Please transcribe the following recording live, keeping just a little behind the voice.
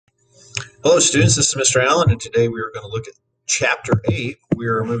Hello, students. This is Mr. Allen, and today we are going to look at Chapter 8. We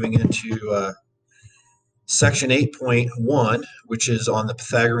are moving into Section 8.1, which is on the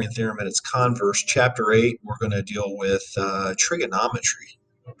Pythagorean Theorem and its converse. Chapter 8, we're going to deal with trigonometry.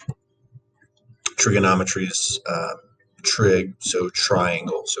 Trigonometry is trig, so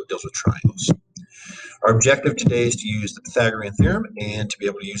triangle, so it deals with triangles. Our objective today is to use the Pythagorean Theorem and to be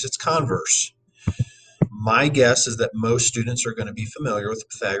able to use its converse. My guess is that most students are going to be familiar with the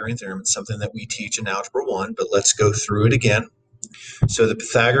Pythagorean Theorem. It's something that we teach in Algebra 1, but let's go through it again. So the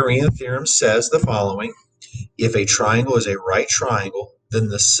Pythagorean Theorem says the following: if a triangle is a right triangle, then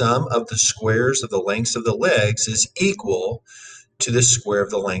the sum of the squares of the lengths of the legs is equal to the square of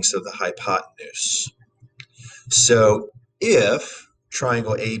the lengths of the hypotenuse. So if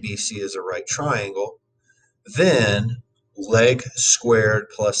triangle ABC is a right triangle, then leg squared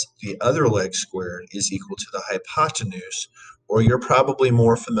plus the other leg squared is equal to the hypotenuse, or you're probably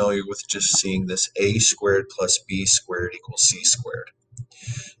more familiar with just seeing this a squared plus b squared equals c squared.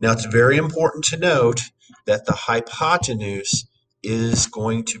 Now, it's very important to note that the hypotenuse is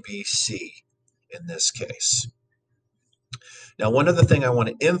going to be c in this case. Now, one other thing I want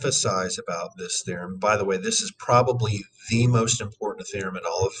to emphasize about this theorem, by the way, this is probably the most important theorem in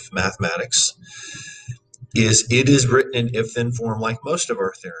all of mathematics, is it is written in if-then form like most of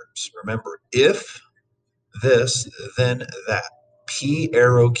our theorems. Remember, if this, then that. P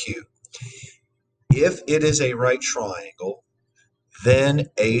arrow Q. If it is a right triangle, then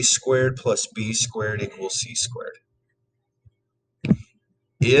a squared plus b squared equals c squared.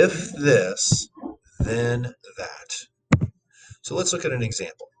 If this, then that. So let's look at an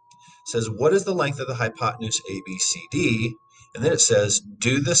example. It says, what is the length of the hypotenuse ABCD? And then it says,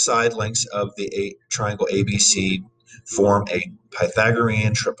 do the side lengths of the triangle ABC form a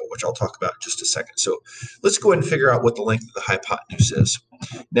Pythagorean triple, which I'll talk about in just a second. So let's go ahead and figure out what the length of the hypotenuse is.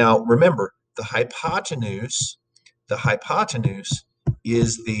 Now, remember, the hypotenuse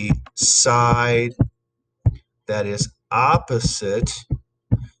is the side that is opposite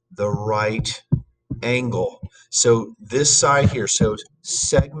the right angle. So this side here, so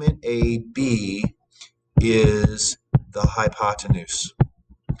segment AB is the hypotenuse.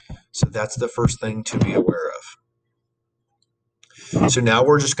 So that's the first thing to be aware of. So now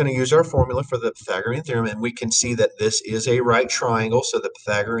we're just going to use our formula for the Pythagorean theorem, and we can see that this is a right triangle, so the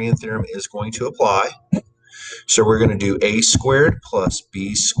Pythagorean theorem is going to apply. So we're going to do a squared plus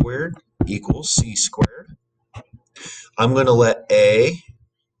b squared equals c squared. I'm going to let a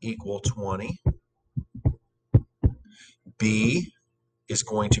equal 20. B is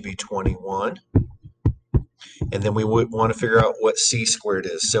going to be 21. And then we would want to figure out what c squared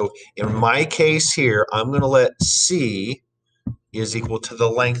is. So in my case here, I'm going to let c is equal to the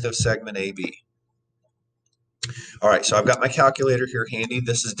length of segment AB. All right, so I've got my calculator here handy.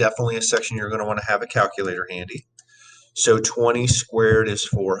 This is definitely a section you're going to want to have a calculator handy. So 20 squared is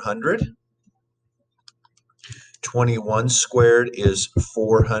 400. 21 squared is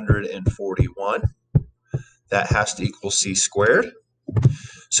 441. That has to equal c squared.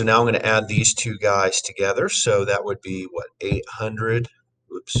 So now I'm going to add these two guys together. So that would be what,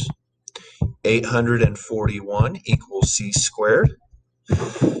 841 equals c squared.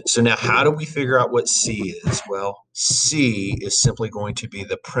 So now how do we figure out what c is? Well, c is simply going to be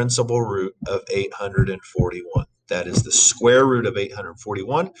the principal root of 841. That is the square root of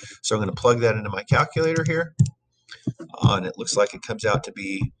 841. So I'm going to plug that into my calculator here. And it looks like it comes out to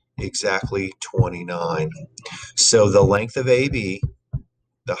be exactly 29. So the length of AB,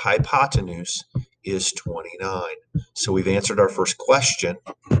 the hypotenuse, is 29. So we've answered our first question.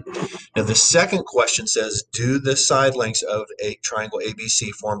 Now the second question says, do the side lengths of a triangle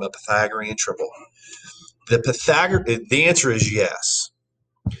ABC form a Pythagorean triple? The answer is yes.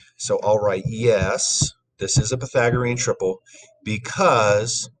 So I'll write yes, this is a Pythagorean triple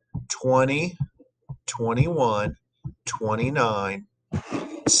because 20, 21, 29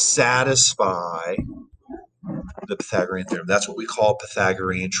 satisfy the Pythagorean theorem. That's what we call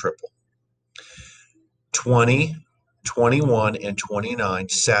Pythagorean triple. 20, 21, and 29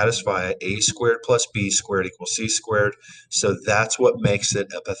 satisfy a squared plus b squared equals c squared. So that's what makes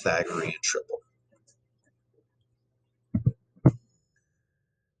it a Pythagorean triple.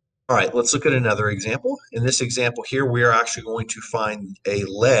 All right, let's look at another example. In this example here, we are actually going to find a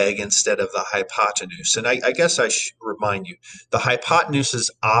leg instead of the hypotenuse. And I guess I should remind you, the hypotenuse is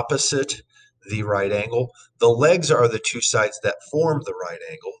opposite the right angle. The legs are the two sides that form the right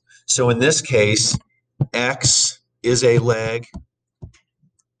angle. So in this case, x is a leg,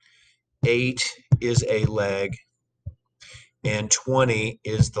 8 is a leg, and 20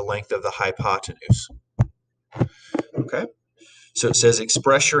 is the length of the hypotenuse. Okay? So it says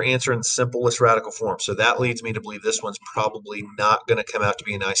express your answer in the simplest radical form. So that leads me to believe this one's probably not going to come out to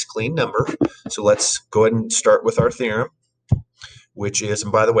be a nice clean number. So let's go ahead and start with our theorem, which is,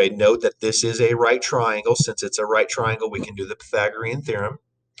 and by the way, note that this is a right triangle. Since it's a right triangle, we can do the Pythagorean theorem.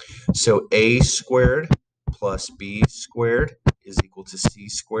 So a squared plus b squared is equal to c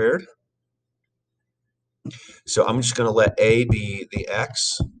squared. So I'm just going to let a be the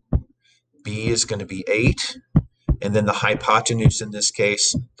x, b is going to be 8, and then the hypotenuse in this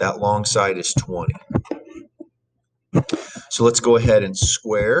case, that long side is 20. So let's go ahead and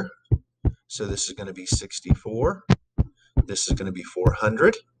square. So this is going to be 64. This is going to be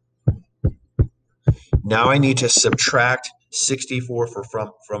 400. Now I need to subtract 64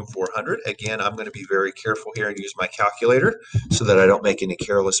 from 400. Again, I'm going to be very careful here and use my calculator so that I don't make any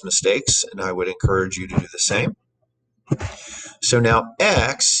careless mistakes, and I would encourage you to do the same. So now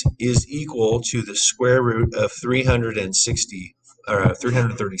x is equal to the square root of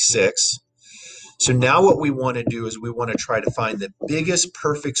 336. So now what we want to do is we want to try to find the biggest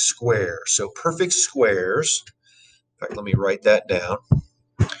perfect square. So perfect squares, in fact, let me write that down.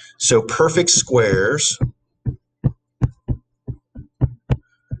 So perfect squares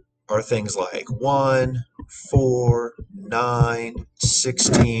are things like 1, 4, 9,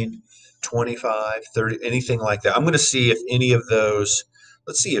 16, 25, 30, anything like that. I'm going to see if any of those,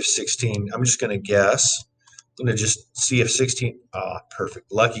 let's see if 16, I'm just going to guess. I'm going to just see if 16,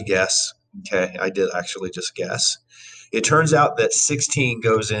 perfect, lucky guess. Okay, I did actually just guess. It turns out that 16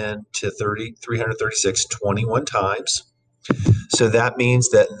 goes into 336 21 times. So that means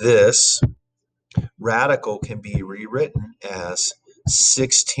that this radical can be rewritten as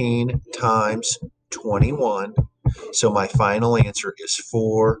 16 times 21. So my final answer is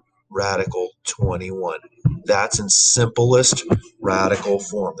 4 radical 21. That's in simplest radical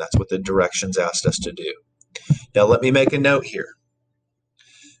form. That's what the directions asked us to do. Now let me make a note here.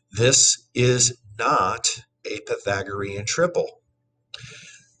 This is not a Pythagorean triple.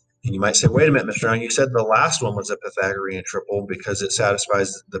 And you might say, wait a minute, Mr. Young, you said the last one was a Pythagorean triple because it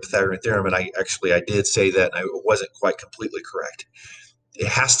satisfies the Pythagorean theorem. And I did say that, and I wasn't quite completely correct. It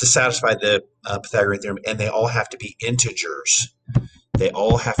has to satisfy the Pythagorean theorem, and they all have to be integers. They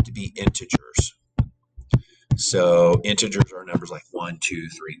all have to be integers. So integers are numbers like 1, 2,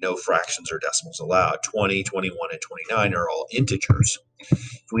 3. No fractions or decimals allowed. 20, 21, and 29 are all integers.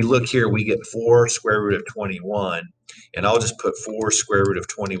 If we look here, we get 4 square root of 21. And I'll just put 4 square root of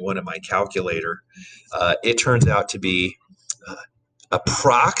 21 in my calculator. It turns out to be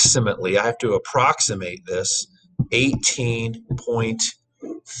approximately, I have to approximate this,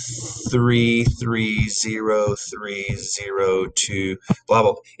 18.330302, blah,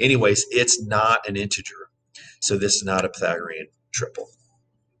 blah. Anyways, it's not an integer. So this is not a Pythagorean triple.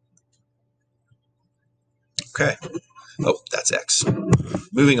 Okay. Oh, that's x.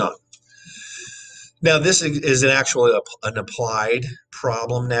 Moving on. Now, this is actually an applied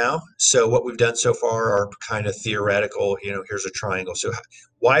problem now. So what we've done so far are kind of theoretical. Here's a triangle. So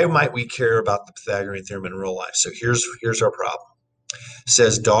why might we care about the Pythagorean theorem in real life? So here's our problem. It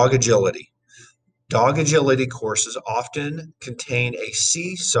says dog agility. Dog agility courses often contain a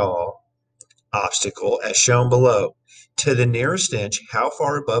seesaw obstacle as shown below. To the nearest inch, how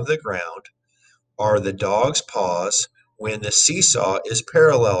far above the ground are the dog's paws when the seesaw is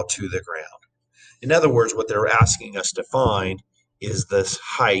parallel to the ground? In other words, what they're asking us to find is this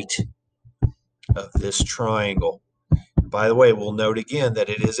height of this triangle. By the way, we'll note again that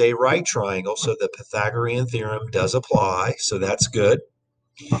it is a right triangle, so the Pythagorean theorem does apply, so that's good.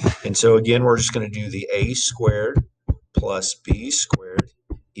 And so again, we're just going to do the a squared plus b squared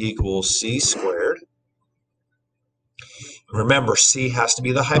equals c squared. Remember, c has to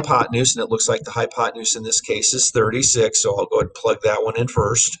be the hypotenuse, and it looks like the hypotenuse in this case is 36, so I'll go ahead and plug that one in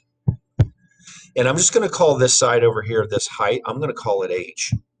first. And I'm just going to call this side over here, this height, I'm going to call it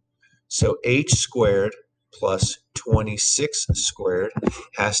h. So h squared plus 26 squared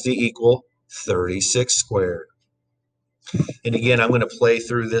has to equal 36 squared. And again, I'm going to play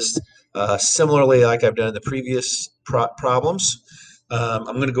through this similarly like I've done in the previous problems. I'm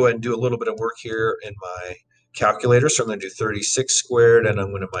going to go ahead and do a little bit of work here in my calculator. So I'm going to do 36 squared, and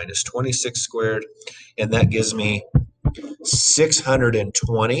I'm going to minus 26 squared. And that gives me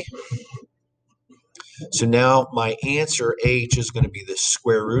 620. So now my answer, h, is going to be the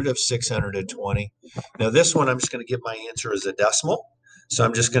square root of 620. Now this one, I'm just going to give my answer as a decimal. So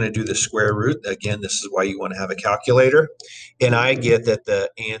I'm just going to do the square root. Again, this is why you want to have a calculator. And I get that the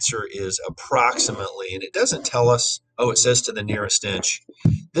answer is approximately, and it doesn't tell us, oh, it says to the nearest inch.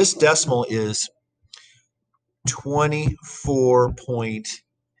 This decimal is 24.8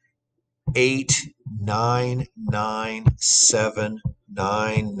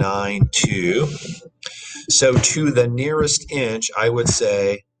 8,997,992. So to the nearest inch, I would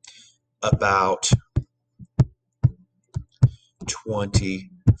say about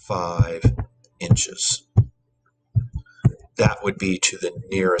 25 inches. That would be to the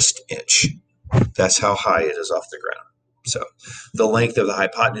nearest inch. That's how high it is off the ground. So the length of the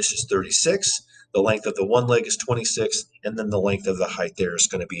hypotenuse is 36, the length of the one leg is 26, and then the length of the height there is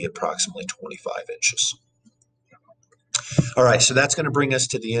going to be approximately 25 inches. All right, so that's going to bring us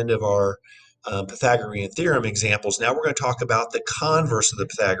to the end of our Pythagorean theorem examples. Now we're going to talk about the converse of the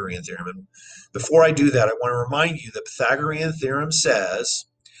Pythagorean theorem. And before I do that, I want to remind you the Pythagorean theorem says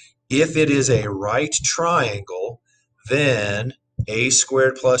if it is a right triangle, then a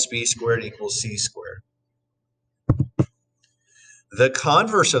squared plus b squared equals c squared. The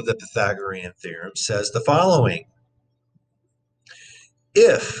converse of the Pythagorean theorem says the following.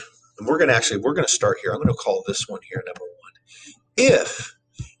 If, and we're going to start here. I'm going to call this one here number 1. If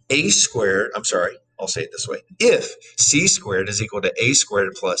a squared, I'll say it this way. If c squared is equal to a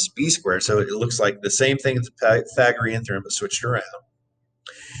squared plus b squared, so it looks like the same thing as the Pythagorean theorem but switched around.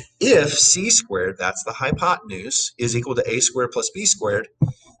 If c squared, that's the hypotenuse, is equal to a squared plus b squared,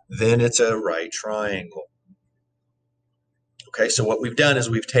 then it's a right triangle. Okay, so what we've done is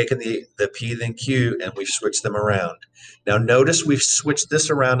we've taken the p then q and we've switched them around. Now notice we've switched this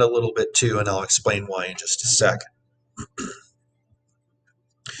around a little bit too, and I'll explain why in just a second.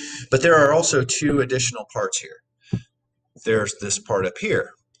 But there are also 2 additional parts here. There's this part up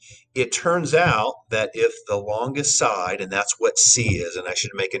here. It turns out that if the longest side, and that's what C is, and I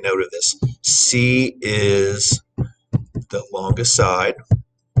should make a note of this, C is the longest side.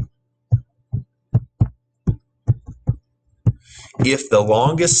 If the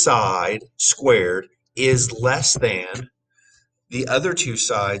longest side squared is less than the other 2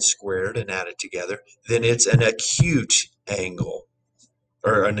 sides squared and added together, then it's an acute angle,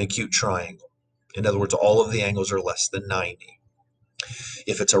 or an acute triangle. In other words, all of the angles are less than 90.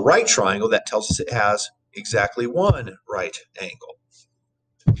 If it's a right triangle, that tells us it has exactly 1 right angle.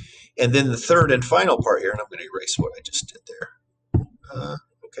 And then the third and final part here, and I'm going to erase what I just did there.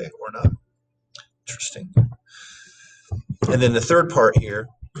 Okay, or not. Interesting. And then the third part here,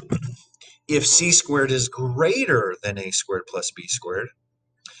 if c squared is greater than a squared plus b squared,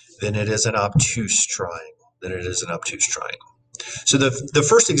 then it is an obtuse triangle. So the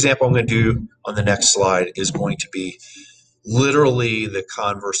first example I'm going to do on the next slide is going to be literally the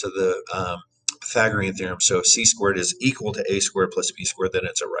converse of the Pythagorean theorem. So if c squared is equal to a squared plus b squared, then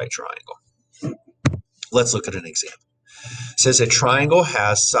it's a right triangle. Let's look at an example. It says a triangle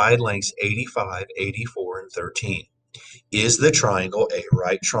has side lengths 85, 84, and 13. Is the triangle a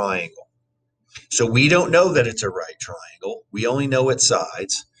right triangle? So we don't know that it's a right triangle. We only know its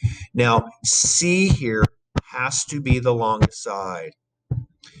sides. Now, C here has to be the longest side.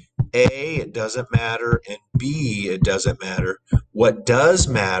 A, it doesn't matter, and B, it doesn't matter. What does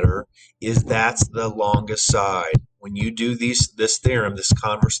matter is that's the longest side. When you do this theorem, this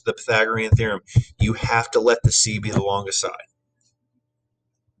converse of the Pythagorean theorem, you have to let the C be the longest side.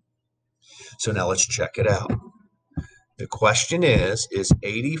 So now let's check it out. The question is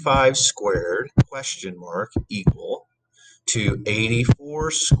 85 squared, question mark, equal to 84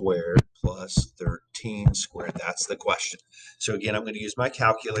 squared plus 13 squared? That's the question. So again, I'm going to use my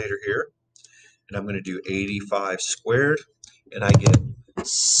calculator here, and I'm going to do 85 squared, and I get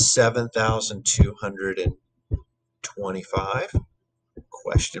 7,225,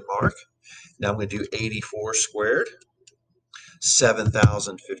 question mark. Now I'm going to do 84 squared,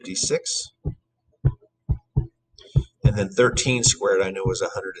 7,056. And then 13 squared I know is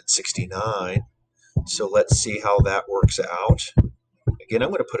 169. So let's see how that works out. Again, I'm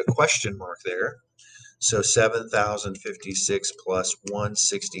going to put a question mark there. So 7,056 plus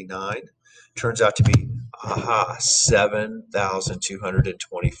 169 turns out to be,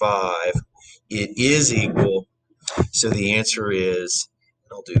 7,225. It is equal. So the answer is,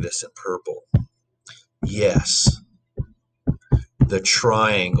 I'll do this in purple. Yes, the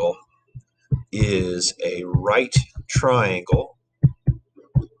triangle is a right triangle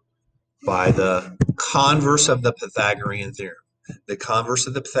by the converse of the Pythagorean theorem. The converse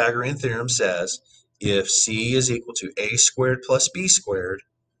of the Pythagorean theorem says if C is equal to a squared plus b squared,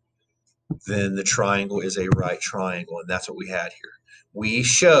 then the triangle is a right triangle, and that's what we had here. We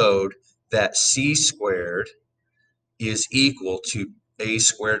showed that c squared is equal to a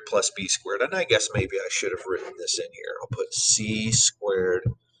squared plus b squared, and I guess maybe I should have written this in here. I'll put c squared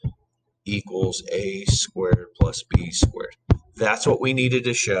equals a squared plus b squared. That's what we needed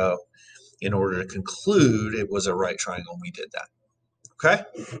to show in order to conclude it was a right triangle, and we did that. Okay?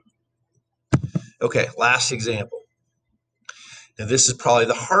 Okay, last example. Now this is probably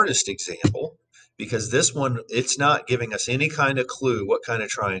the hardest example because this one, it's not giving us any kind of clue what kind of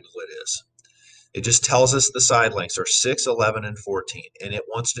triangle it is. It just tells us the side lengths are 6, 11, and 14, and it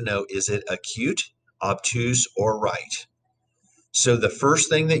wants to know, is it acute, obtuse, or right? So the first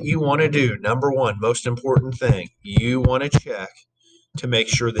thing that you want to do, number one, most important thing, you want to check to make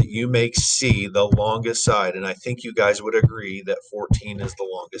sure that you make C the longest side. And I think you guys would agree that 14 is the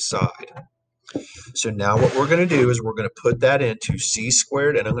longest side. So now what we're going to do is we're going to put that into C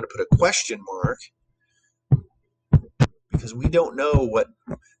squared, and I'm going to put a question mark because we don't know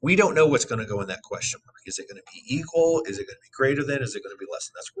what's going to go in that question mark. Is it going to be equal? Is it going to be greater than? Is it going to be less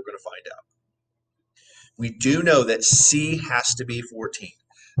than? That's what we're going to find out. We do know that C has to be 14.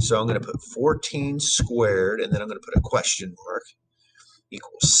 So I'm going to put 14 squared, and then I'm going to put a question mark,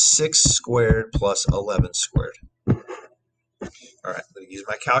 equals 6 squared plus 11 squared. All right, I'm going to use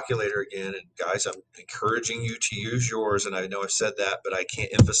my calculator again. And guys, I'm encouraging you to use yours. And I know I've said that, but I can't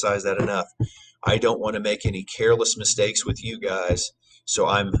emphasize that enough. I don't want to make any careless mistakes with you guys. So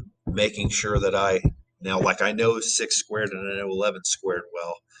I'm making sure that I know 6 squared and I know 11 squared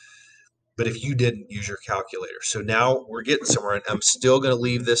well. But if you didn't, use your calculator. So now we're getting somewhere. And I'm still going to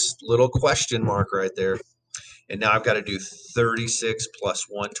leave this little question mark right there. And now I've got to do 36 plus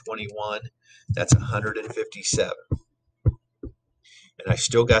 121. That's 157. And I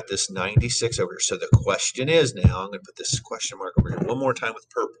still got this 96 over here. So the question is now, I'm going to put this question mark over here one more time with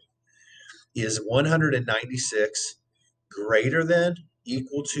purple. Is 196 greater than,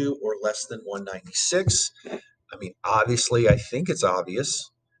 equal to, or less than 196? I mean, obviously, I think it's obvious.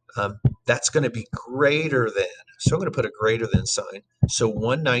 That's going to be greater than. So I'm going to put a greater than sign. So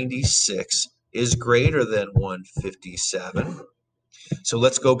 196 is greater than 157. So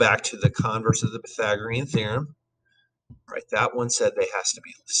let's go back to the converse of the Pythagorean theorem. Right, that one said they has to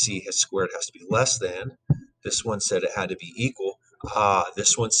be C squared has to be less than. This one said it had to be equal.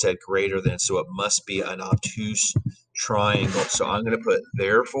 This one said greater than, so it must be an obtuse triangle. So I'm going to put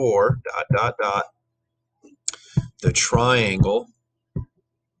therefore the triangle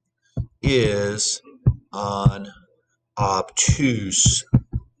is an obtuse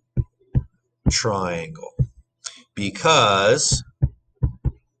triangle because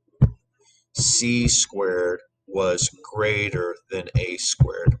C squared was greater than A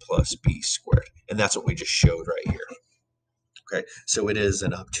squared plus B squared. And that's what we just showed right here. Okay, so it is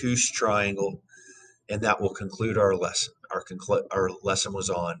an obtuse triangle, and that will conclude our lesson. Our lesson was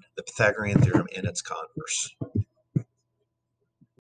on the Pythagorean theorem and its converse.